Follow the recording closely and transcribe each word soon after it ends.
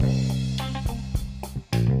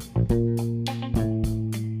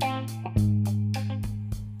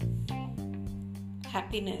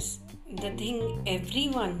happiness, the thing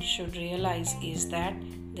everyone should realize is that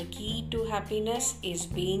the key to happiness is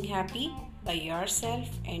being happy by yourself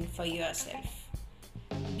and for yourself.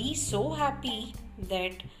 Be so happy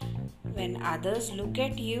that when others look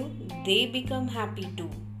at you, they become happy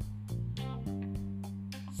too.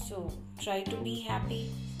 So try to be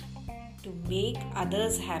happy to make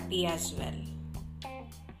others happy as well.